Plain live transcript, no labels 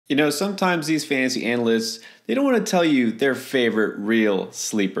You know, sometimes these fantasy analysts, they don't want to tell you their favorite real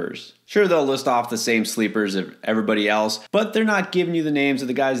sleepers. Sure, they'll list off the same sleepers of everybody else, but they're not giving you the names of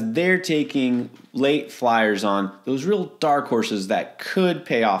the guys they're taking late flyers on, those real dark horses that could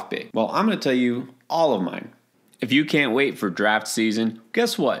pay off big. Well, I'm going to tell you all of mine. If you can't wait for draft season,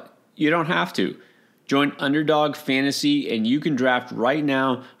 guess what? You don't have to. Join Underdog Fantasy and you can draft right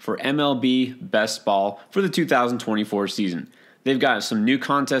now for MLB Best Ball for the 2024 season. They've got some new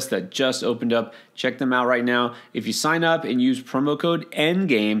contests that just opened up. Check them out right now. If you sign up and use promo code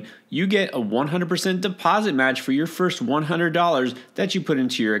Endgame, you get a 100% deposit match for your first $100 that you put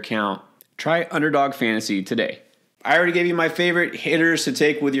into your account. Try Underdog Fantasy today. I already gave you my favorite hitters to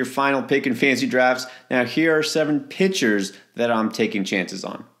take with your final pick in fantasy drafts. Now here are 7 pitchers that I'm taking chances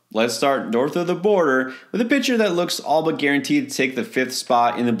on. Let's start north of the border with a pitcher that looks all but guaranteed to take the 5th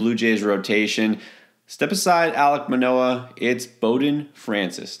spot in the Blue Jays rotation. Step aside Alek Manoah, it's Bowden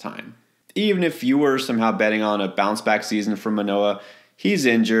Francis time. Even if you were somehow betting on a bounce-back season for Manoah, he's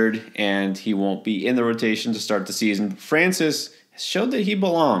injured and he won't be in the rotation to start the season. Francis has showed that he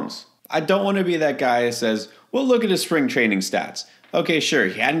belongs. I don't want to be that guy that says, well, look at his spring training stats. Okay, sure,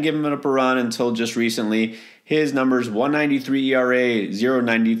 he hadn't given up a run until just recently. His numbers, 1.93 ERA,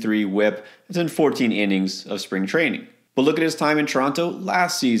 0.93 whip. That's in 14 innings of spring training. But look at his time in Toronto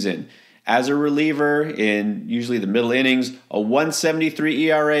last season. As a reliever in usually the middle innings, a 1.73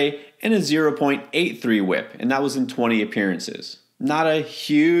 ERA and a 0.83 whip, and that was in 20 appearances. Not a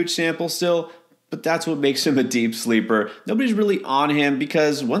huge sample still, but that's what makes him a deep sleeper. Nobody's really on him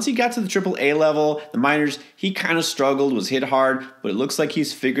because once he got to the AAA level, the minors, he kind of struggled, was hit hard, but it looks like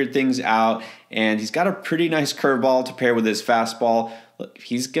he's figured things out, and he's got a pretty nice curveball to pair with his fastball. Look, if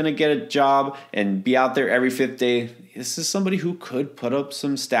he's going to get a job and be out there every 5th day, this is somebody who could put up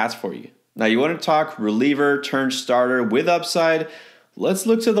some stats for you. Now, you want to talk reliever turned starter with upside? Let's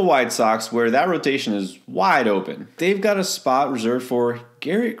look to the White Sox, where that rotation is wide open. They've got a spot reserved for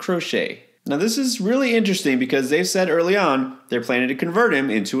Garrett Crochet. Now, this is really interesting because they've said early on they're planning to convert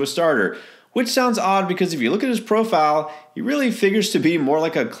him into a starter, which sounds odd because if you look at his profile, he really figures to be more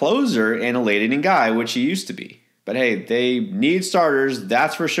like a closer and a late inning guy, which he used to be. But hey, they need starters,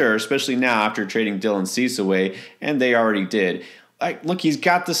 that's for sure, especially now after trading Dylan Cease away, and they already did. Look, he's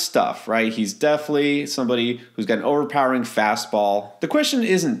got the stuff, right? He's definitely somebody who's got an overpowering fastball. The question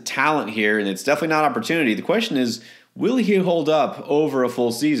isn't talent here, and it's definitely not opportunity. The question is, will he hold up over a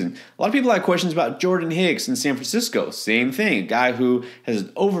full season? A lot of people have questions about Jordan Hicks in San Francisco. Same thing, a guy who has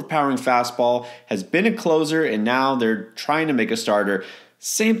an overpowering fastball, has been a closer, and now they're trying to make a starter.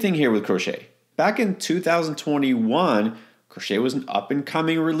 Same thing here with Crochet. Back in 2021, Crochet was an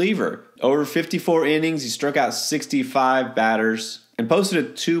up-and-coming reliever. Over 54 innings, he struck out 65 batters and posted a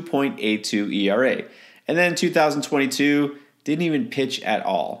 2.82 ERA. And then in 2022, didn't even pitch at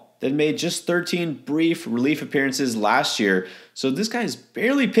all. Then made just 13 brief relief appearances last year. So this guy's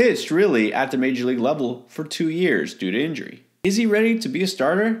barely pitched, really, at the major league level for 2 years due to injury. Is he ready to be a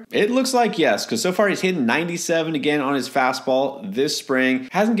starter? It looks like yes, because so far he's hitting 97 again on his fastball this spring.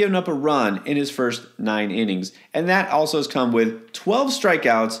 Hasn't given up a run in his first 9 innings. And that also has come with 12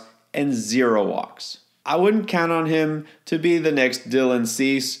 strikeouts and 0 walks. I wouldn't count on him to be the next Dylan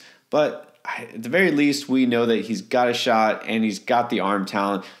Cease, but at the very least, we know that he's got a shot and he's got the arm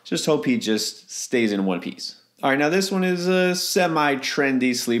talent. Just hope he just stays in one piece. All right, now this one is a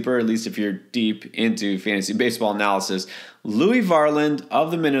semi-trendy sleeper, at least if you're deep into fantasy baseball analysis. Louis Varland of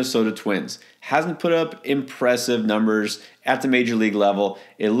the Minnesota Twins hasn't put up impressive numbers at the major league level.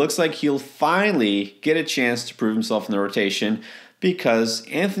 It looks like he'll finally get a chance to prove himself in the rotation because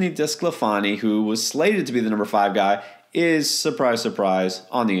Anthony DeSclafani, who was slated to be the number 5 guy, is, surprise, surprise,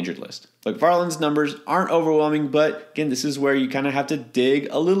 on the injured list. Look, Varland's numbers aren't overwhelming, but again, this is where you kind of have to dig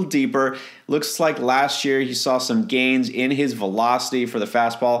a little deeper. Looks like last year he saw some gains in his velocity for the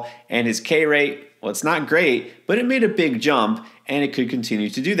fastball and his K rate. Well, it's not great, but it made a big jump, and it could continue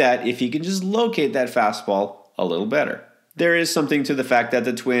to do that if he can just locate that fastball a little better. There is something to the fact that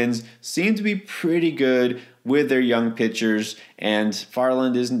the Twins seem to be pretty good with their young pitchers, and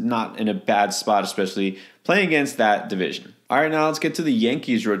Varland is not in a bad spot, especially playing against that division. All right, now let's get to the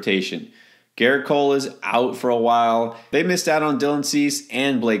Yankees rotation. Garrett Cole is out for a while. They missed out on Dylan Cease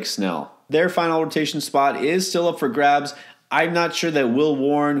and Blake Snell. Their final rotation spot is still up for grabs. I'm not sure that Will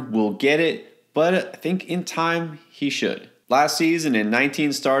Warren will get it, but I think in time he should. Last season, in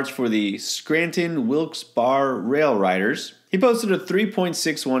 19 starts for the Scranton Wilkes-Barre Rail Riders, he posted a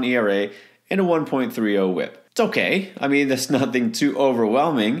 3.61 ERA and a 1.30 whip. It's okay. I mean, that's nothing too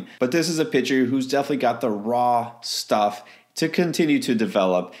overwhelming, but this is a pitcher who's definitely got the raw stuff to continue to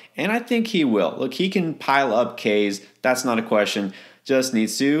develop, and I think he will. Look, he can pile up Ks. That's not a question. Just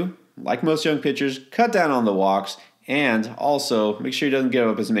needs to, like most young pitchers, cut down on the walks and also make sure he doesn't give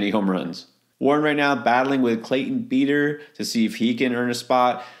up as many home runs. Warren right now battling with Clayton Beeter to see if he can earn a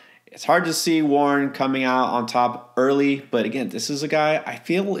spot. It's hard to see Warren coming out on top early, but again, this is a guy I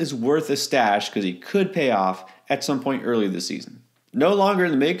feel is worth a stash because he could pay off at some point early this season. No longer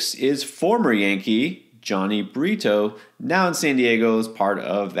in the mix is former Yankee Johnny Brito, now in San Diego as part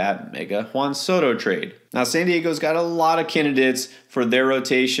of that mega Juan Soto trade. Now, San Diego's got a lot of candidates for their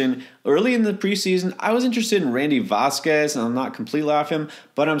rotation. Early in the preseason, I was interested in Randy Vasquez, and I'm not completely off him,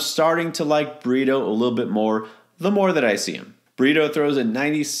 but I'm starting to like Brito a little bit more the more that I see him. Brito throws a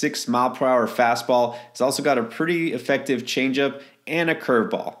 96-mile-per-hour fastball. He's also got a pretty effective changeup and a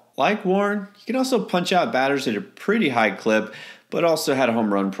curveball. Like Warren, he can also punch out batters at a pretty high clip, but also had a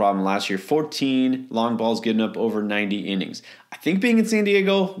home run problem last year. 14 long balls given up over 90 innings. I think being in San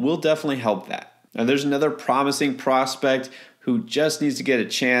Diego will definitely help that. Now there's another promising prospect who just needs to get a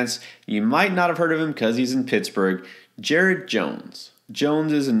chance. You might not have heard of him because he's in Pittsburgh. Jared Jones.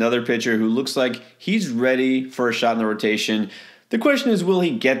 Jones is another pitcher who looks like he's ready for a shot in the rotation. The question is, will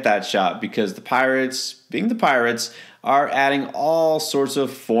he get that shot? Because the Pirates, being the Pirates, are adding all sorts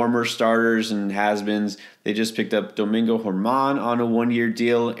of former starters and has-beens. They just picked up Domingo Germán on a one-year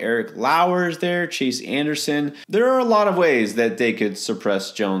deal. Eric Lauer's there, Chase Anderson. There are a lot of ways that they could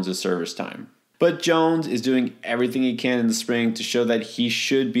suppress Jones' service time. But Jones is doing everything he can in the spring to show that he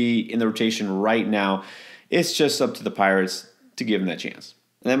should be in the rotation right now. It's just up to the Pirates to give him that chance.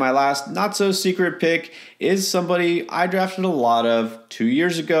 And then my last not-so-secret pick is somebody I drafted a lot of 2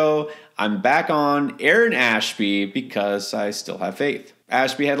 years ago. I'm back on Aaron Ashby because I still have faith.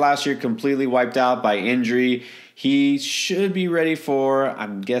 Ashby had last year completely wiped out by injury. He should be ready for,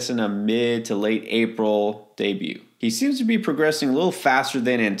 I'm guessing, a mid to late April debut. He seems to be progressing a little faster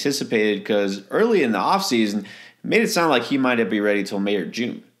than anticipated because early in the offseason, it made it sound like he might not be ready till May or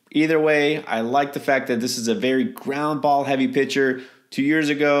June. Either way, I like the fact that this is a very ground ball heavy pitcher. 2 years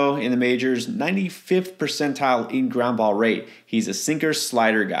ago in the majors, 95th percentile in ground ball rate. He's a sinker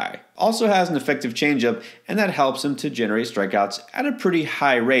slider guy. Also has an effective changeup, and that helps him to generate strikeouts at a pretty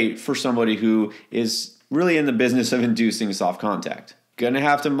high rate for somebody who is really in the business of inducing soft contact. Gonna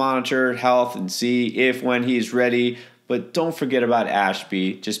have to monitor health and see if when he's ready, but don't forget about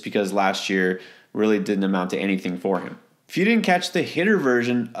Ashby just because last year really didn't amount to anything for him. If you didn't catch the hitter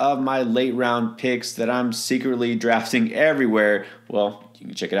version of my late round picks that I'm secretly drafting everywhere, well, you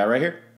can check it out right here.